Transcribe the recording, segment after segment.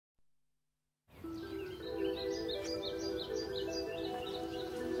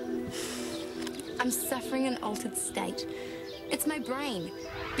I'm suffering an altered state. It's my brain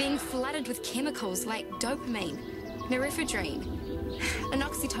being flooded with chemicals like dopamine, norepinephrine, and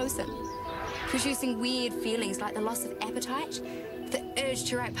oxytocin, producing weird feelings like the loss of appetite, the urge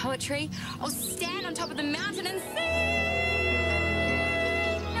to write poetry, or stand on top of the mountain and sing!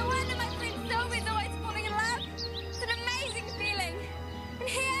 No wonder my friend Sylvie's always falling in love. It's an amazing feeling. And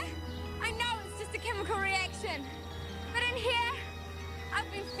here, I know it's just a chemical reaction. But in here,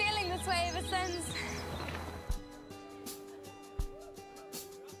 I've been feeling this way ever since.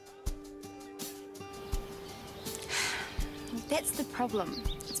 That's the problem.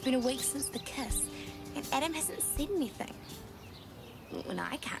 It's been a week since the kiss, and Adam hasn't said anything. Well,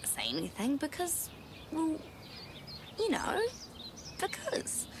 I can't say anything because, well, you know,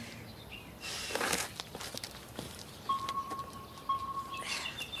 because.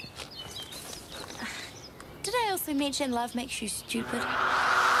 Did I also mention love makes you stupid?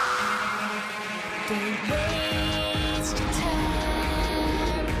 Don't waste your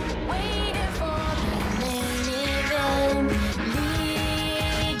time waiting for the main event.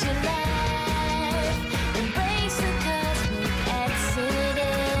 Lead your life, embrace the cosmic accident.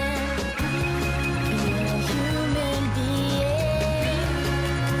 You're a human being.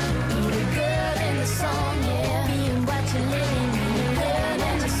 Be the girl in the song, yeah. Being what you're living. Be the girl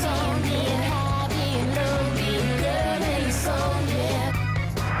in the song, being high, being low. Be the girl in the song, yeah.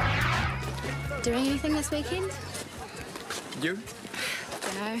 Doing anything this weekend? You?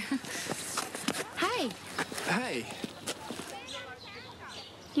 Dunno. Hey! Hey.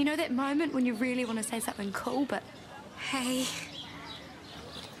 You know that moment when you really want to say something cool, but hey.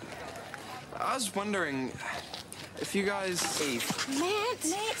 I was wondering if you guys... Eve.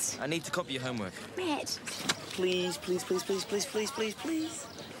 Matt! I need to copy your homework. Matt! Please, please, please, please, please, please, please, please.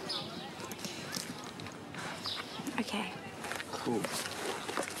 Okay. Cool.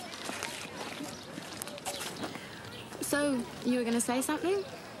 So, you were going to say something?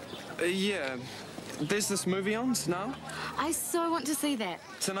 Yeah. There's this movie on now. I so want to see that.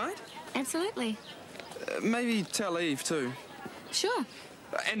 Tonight? Absolutely. Maybe tell Eve, too. Sure.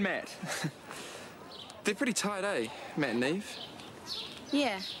 And Matt. They're pretty tight, eh? Matt and Eve.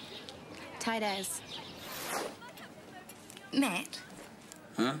 Yeah. Tight as. Matt?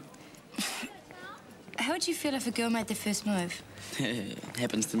 Huh? How would you feel if a girl made the first move? It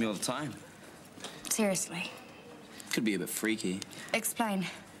happens to me all the time. Seriously. Could be a bit freaky. Explain.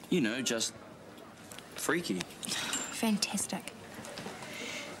 You know, just freaky. Fantastic.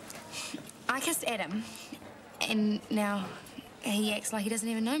 I kissed Adam, and now he acts like he doesn't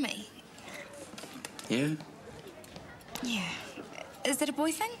even know me. Yeah? Yeah. Is that a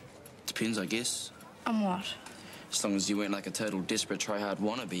boy thing? Depends, I guess. On what? As long as you weren't like a total desperate try-hard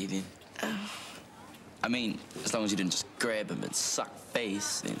wannabe, then. I mean, as long as you didn't just grab him and suck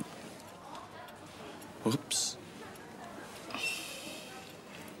face, then... Whoops.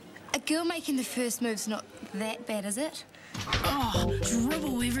 A girl making the first move's not that bad, is it? Oh,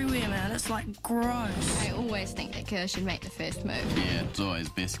 dribble everywhere, man. It's like gross. I always think that girls should make the first move. Yeah, it's always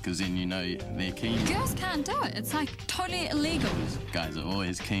best because then you know they're keen. Girls can't do it. It's like totally illegal. Guys are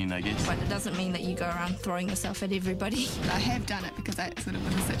always keen, I guess. But it doesn't mean that you go around throwing yourself at everybody. I have done it because I sort of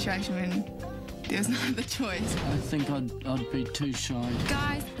was in a situation when there's no other choice. I think I'd be too shy.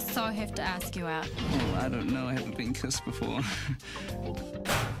 Guys, so have to ask you out. Oh, I don't know. I haven't been kissed before.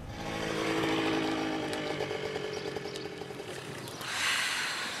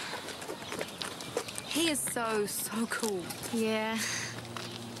 He is so cool. Yeah.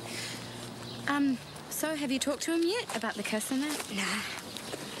 So have you talked to him yet about the kiss and that? Nah.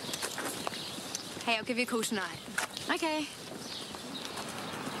 Hey, I'll give you a call tonight. Okay.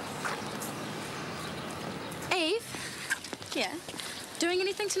 Eve? Yeah? Doing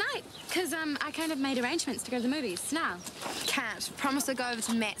anything tonight? Because, I kind of made arrangements to go to the movies now. Can't. Promise I'll go over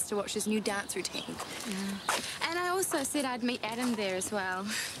to Matt's to watch his new dance routine. Yeah. And I also said I'd meet Adam there as well.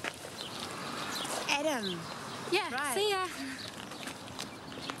 Adam. Yeah, right. See ya.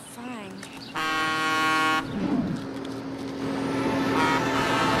 Fine.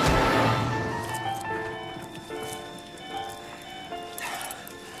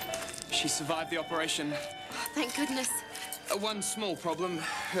 She survived the operation. Thank goodness. One small problem.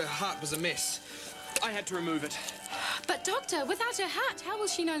 Her heart was a mess. I had to remove it. But, Doctor, without her heart, how will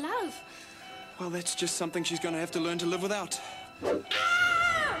she know love? Well, that's just something she's going to have to learn to live without.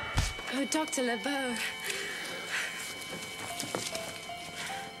 Oh, Dr. LeBeau.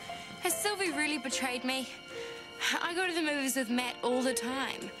 Has Sylvie really betrayed me? I go to the movies with Matt all the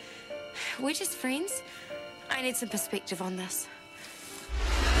time. We're just friends. I need some perspective on this.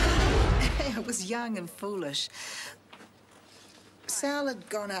 I was young and foolish. Sal had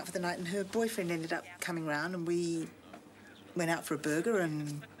gone out for the night and her boyfriend ended up coming round and we went out for a burger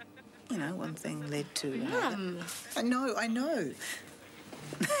and, you know, one thing led to another. I know.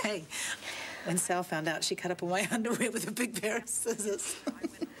 Hey, when Sal found out, she cut up all my underwear with a big pair of scissors.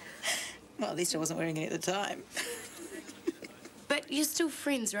 Well, at least I wasn't wearing it at the time. But you're still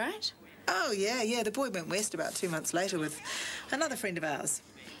friends, right? Oh, yeah. The boy went west about 2 months later with another friend of ours.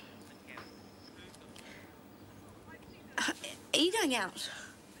 Are you going out?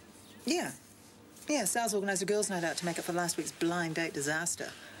 Yeah. Yeah, Sal's organised a girls' night out to make up for last week's blind date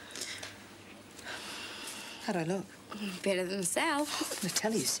disaster. How'd I look? Better than Sal.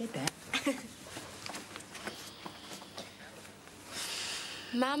 Natalia, you said that.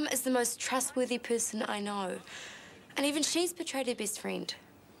 Mum is the most trustworthy person I know. And even she's betrayed her best friend.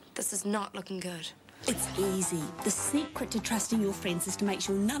 This is not looking good. It's easy. The secret to trusting your friends is to make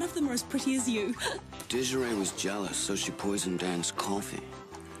sure none of them are as pretty as you. Desiree was jealous, so she poisoned Dan's coffee.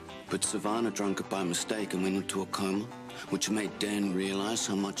 But Savannah drank it by mistake and went into a coma, which made Dan realise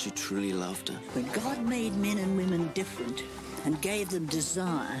how much he truly loved her. When God made men and women different and gave them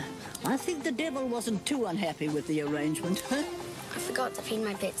desire, I think the devil wasn't too unhappy with the arrangement. I forgot to feed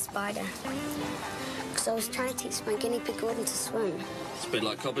my pet spider. Because I was trying to teach my guinea pig Gordon to swim. It's a bit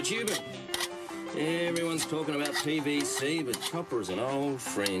like copper tubing. Everyone's talking about PVC, but copper is an old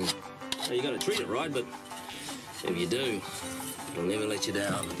friend. Now, you got to treat it right, but if you do, it'll never let you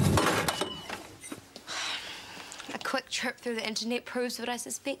down. A quick trip through the internet proves what I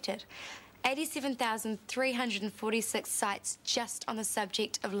suspected. 87,346 sites just on the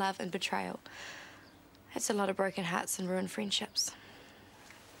subject of love and betrayal. That's a lot of broken hearts and ruined friendships.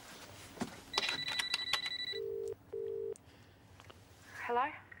 Hello?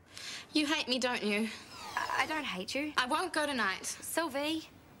 You hate me, don't you? I don't hate you. I won't go tonight. Sylvie.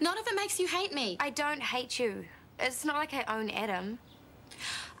 None of it makes you hate me. I don't hate you. It's not like I own Adam.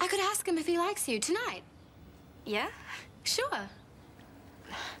 I could ask him if he likes you tonight. Yeah? Sure.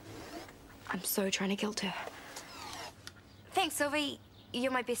 I'm so trying to guilt her. Thanks, Sylvie.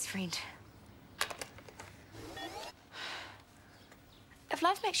 You're my best friend. If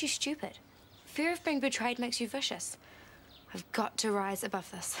love makes you stupid, fear of being betrayed makes you vicious. I've got to rise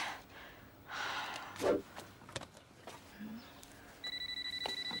above this.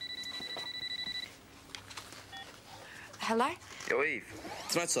 Hello? Yo, Eve.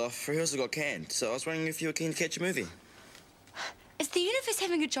 Tonight's off. Rehearsal got canned, so I was wondering if you were keen to catch a movie. Is the universe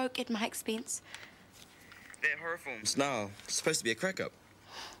having a joke at my expense? They're horror films. No, it's supposed to be a crack-up.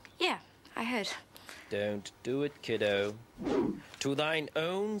 Yeah, I heard. Don't do it, kiddo. To thine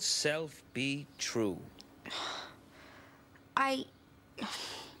own self be true. I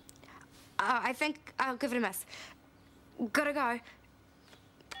think I'll give it a miss. Gotta go.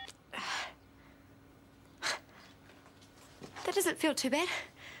 That doesn't feel too bad.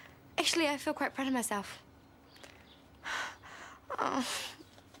 Actually, I feel quite proud of myself. Oh,